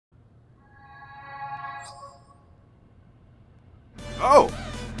Oh,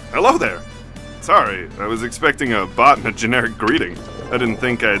 hello there. Sorry, I was expecting a bot and a generic greeting. I didn't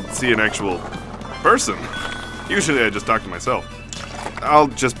think I'd see an actual person. Usually I just talk to myself. I'll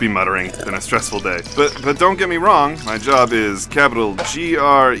just be muttering. It's been a stressful day. But don't get me wrong, my job is capital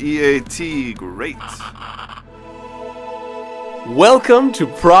G-R-E-A-T great. Welcome to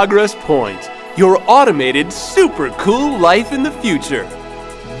Progress Point, your automated, super cool life in the future.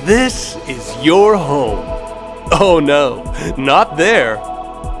 This is your home. Oh no, not there.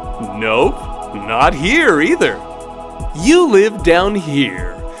 Nope, not here either. You live down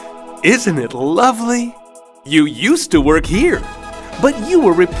here. Isn't it lovely? You used to work here, but you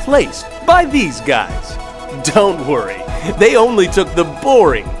were replaced by these guys. Don't worry, they only took the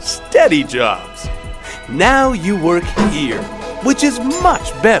boring, steady jobs. Now you work here, which is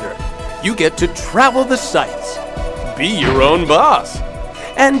much better. You get to travel the sites, be your own boss,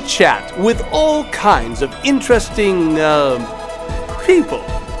 and chat with all kinds of interesting, people.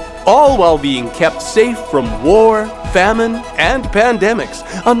 All while being kept safe from war, famine, and pandemics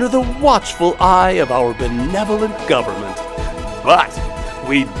under the watchful eye of our benevolent government. But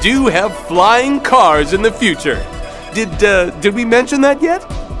we do have flying cars in the future. Did we mention that yet?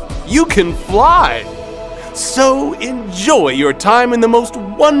 You can fly! So enjoy your time in the most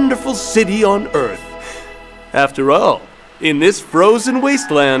wonderful city on Earth. After all, in this frozen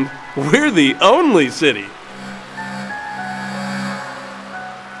wasteland, we're the only city.